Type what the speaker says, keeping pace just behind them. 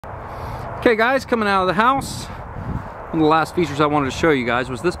Okay guys, coming out of the house, one of the last features I wanted to show you guys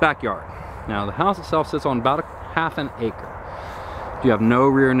was this backyard. Now the house itself sits on about half an acre. You have no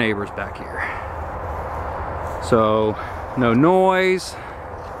rear neighbors back here. So, no noise,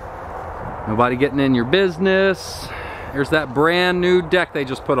 nobody getting in your business. There's that brand new deck they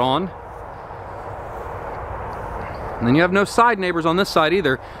just put on. And then you have no side neighbors on this side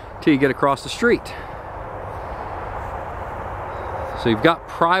either till you get across the street. So you've got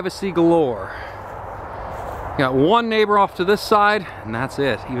privacy galore. You got one neighbor off to this side, and that's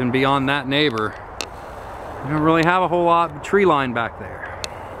it. Even beyond that neighbor, you don't really have a whole lot of tree line back there.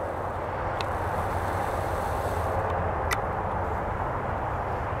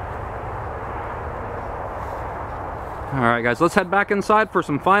 All right guys, let's head back inside for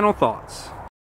some final thoughts.